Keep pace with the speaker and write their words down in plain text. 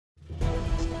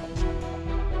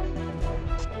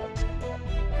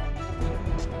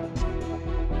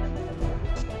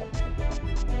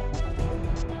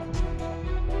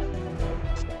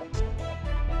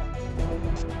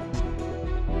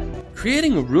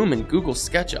Creating a room in Google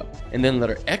SketchUp and then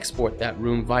later export that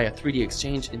room via 3D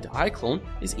Exchange into iClone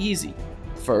is easy.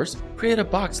 First, create a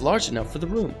box large enough for the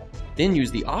room. Then use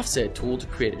the offset tool to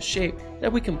create a shape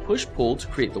that we can push-pull to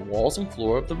create the walls and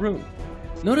floor of the room.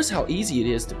 Notice how easy it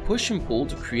is to push and pull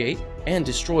to create and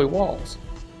destroy walls.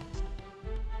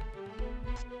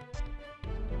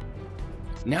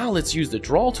 Now let's use the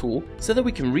draw tool so that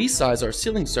we can resize our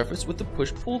ceiling surface with the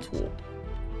push-pull tool.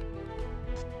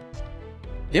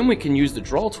 Then we can use the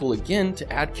draw tool again to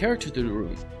add character to the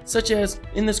room, such as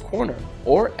in this corner,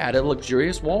 or add a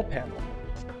luxurious wall panel.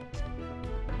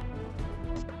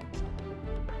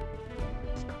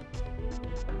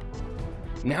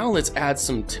 Now let's add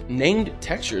some named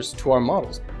textures to our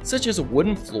models, such as a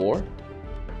wooden floor,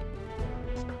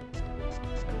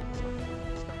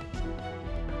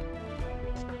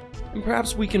 and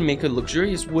perhaps we can make a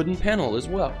luxurious wooden panel as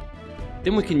well.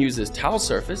 Then we can use this tile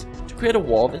surface to create a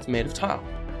wall that's made of tile.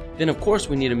 Then of course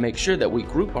we need to make sure that we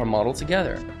group our model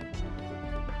together.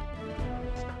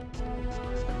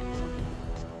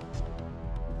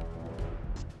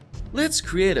 Let's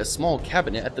create a small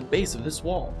cabinet at the base of this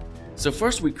wall. So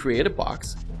first we create a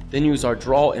box, then use our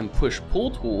draw and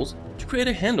push-pull tools to create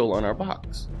a handle on our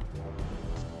box.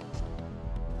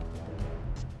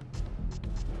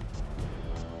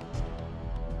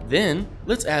 Then,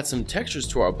 let's add some textures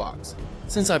to our box.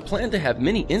 Since I plan to have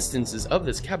many instances of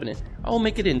this cabinet, I will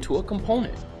make it into a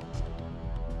component.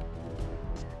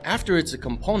 After it's a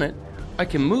component, I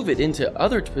can move it into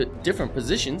other different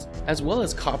positions as well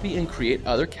as copy and create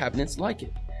other cabinets like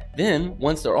it. Then,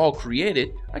 once they're all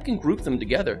created, I can group them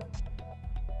together.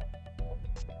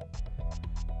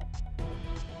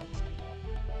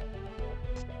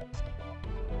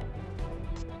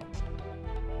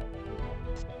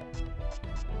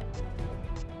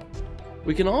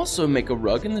 We can also make a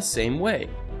rug in the same way.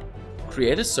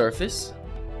 Create a surface,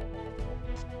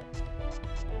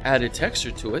 add a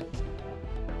texture to it,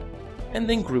 and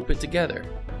then group it together.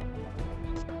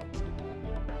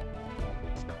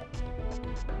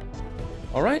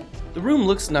 Alright, the room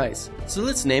looks nice, so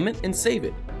let's name it and save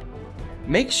it.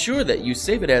 Make sure that you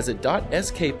save it as a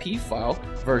 .skp file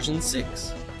version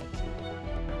 6.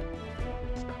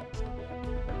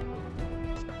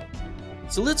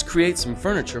 So let's create some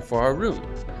furniture for our room.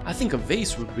 I think a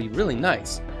vase would be really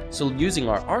nice. So using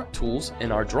our arc tools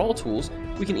and our draw tools,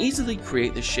 we can easily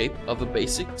create the shape of a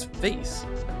basic vase.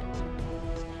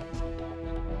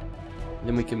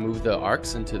 Then we can move the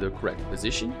arcs into the correct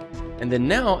position. And then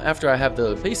now, after I have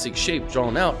the basic shape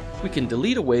drawn out, we can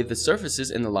delete away the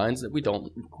surfaces and the lines that we don't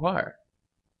require.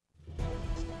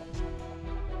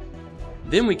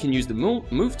 Then we can use the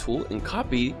move tool and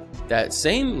copy that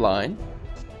same line,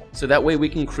 so that way we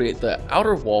can create the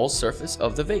outer wall surface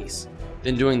of the vase.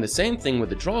 Then doing the same thing with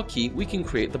the draw key, we can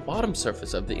create the bottom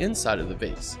surface of the inside of the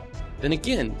vase. Then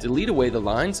again, delete away the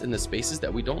lines and the spaces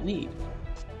that we don't need.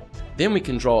 Then we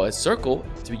can draw a circle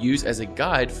to use as a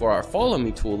guide for our follow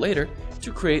me tool later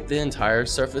to create the entire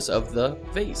surface of the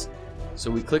vase.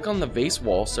 So we click on the vase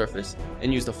wall surface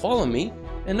and use the follow me,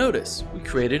 and notice we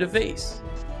created a vase.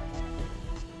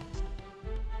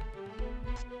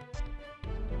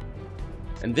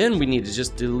 And then we need to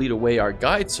just delete away our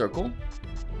guide circle,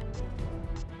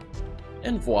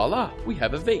 and voila, we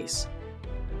have a vase.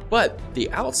 But the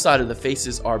outside of the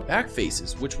faces are back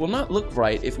faces, which will not look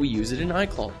right if we use it in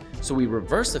iClone. So we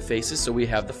reverse the faces so we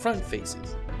have the front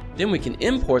faces. Then we can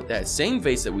import that same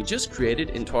vase that we just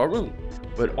created into our room.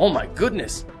 But oh my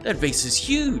goodness, that vase is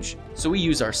huge! So we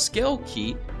use our scale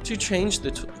key to change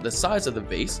the size of the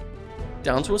vase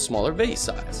down to a smaller vase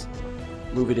size.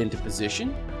 Move it into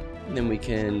position, and then we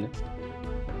can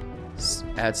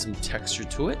add some texture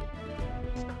to it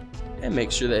and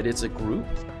make sure that it's a group,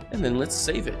 and then let's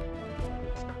save it.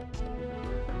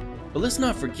 But let's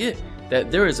not forget that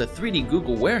there is a 3D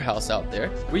Google warehouse out there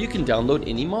where you can download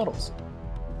any models.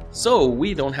 So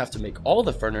we don't have to make all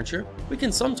the furniture, we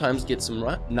can sometimes get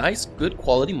some nice, good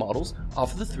quality models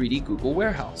off of the 3D Google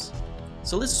warehouse.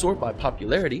 So let's sort by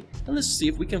popularity, and let's see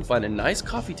if we can find a nice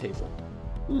coffee table.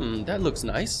 That looks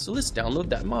nice, so let's download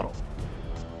that model.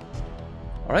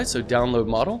 Alright, so download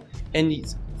model,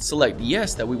 and select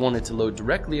yes that we want it to load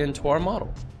directly into our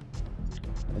model.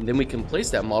 And then we can place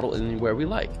that model anywhere we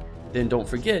like. Then don't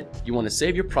forget, you want to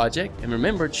save your project, and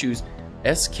remember, choose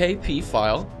SKP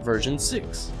file version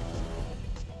 6.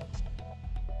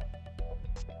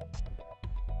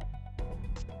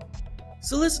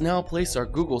 So let's now place our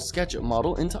Google SketchUp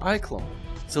model into iClone.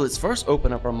 So let's first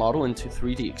open up our model into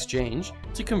 3D Exchange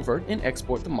to convert and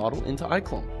export the model into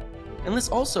iClone. And let's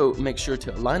also make sure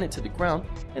to align it to the ground,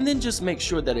 and then just make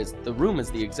sure that the room is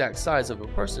the exact size of a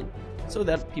person so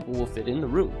that people will fit in the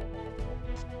room.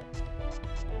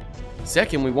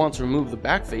 Second, we want to remove the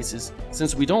back faces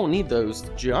since we don't need those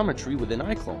geometry within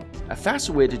iClone. A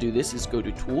faster way to do this is go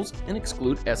to Tools and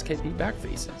exclude SKP back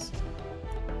faces.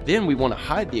 Then we want to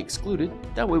hide the excluded,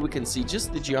 that way we can see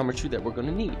just the geometry that we're going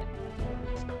to need.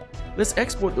 Let's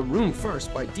export the room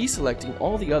first by deselecting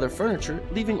all the other furniture,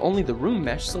 leaving only the room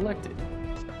mesh selected.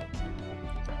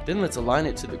 Then let's align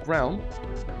it to the ground,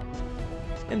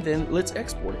 and then let's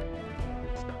export it.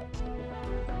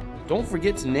 Don't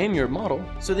forget to name your model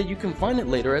so that you can find it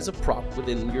later as a prop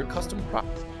within your custom prop.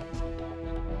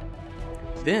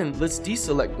 Then let's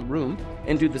deselect the room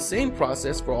and do the same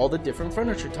process for all the different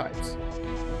furniture types.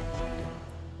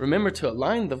 Remember to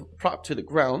align the prop to the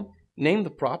ground, name the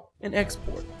prop, and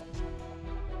export.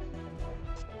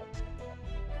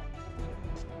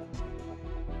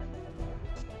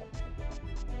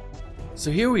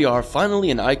 So here we are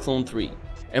finally in iClone 3.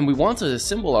 And we want to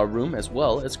assemble our room as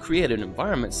well as create an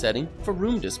environment setting for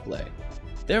room display.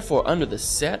 Therefore, under the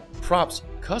Set, Props,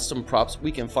 Custom Props,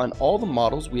 we can find all the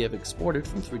models we have exported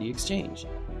from 3D Exchange.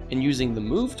 And using the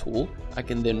Move tool, I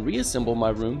can then reassemble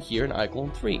my room here in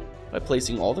iClone 3 by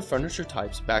placing all the furniture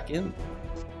types back in.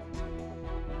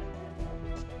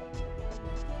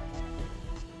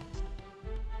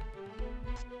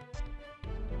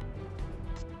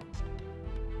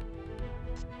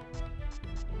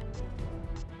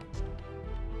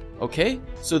 Okay,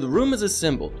 so the room is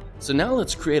assembled, so now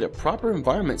let's create a proper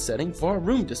environment setting for our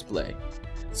room display.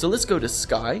 So let's go to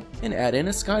Sky and add in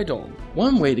a sky dome.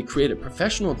 One way to create a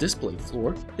professional display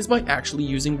floor is by actually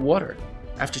using water.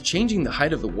 After changing the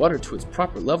height of the water to its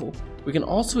proper level, we can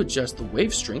also adjust the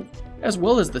wave strength as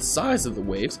well as the size of the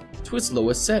waves to its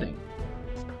lowest setting.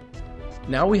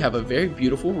 Now we have a very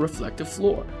beautiful reflective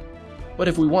floor. But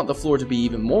if we want the floor to be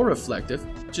even more reflective,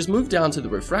 just move down to the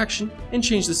refraction and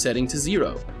change the setting to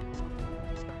 0.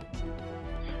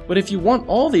 But if you want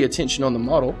all the attention on the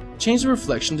model, change the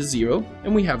reflection to 0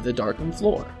 and we have the darkened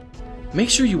floor. Make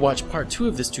sure you watch part 2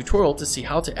 of this tutorial to see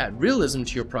how to add realism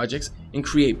to your projects and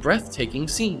create breathtaking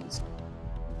scenes.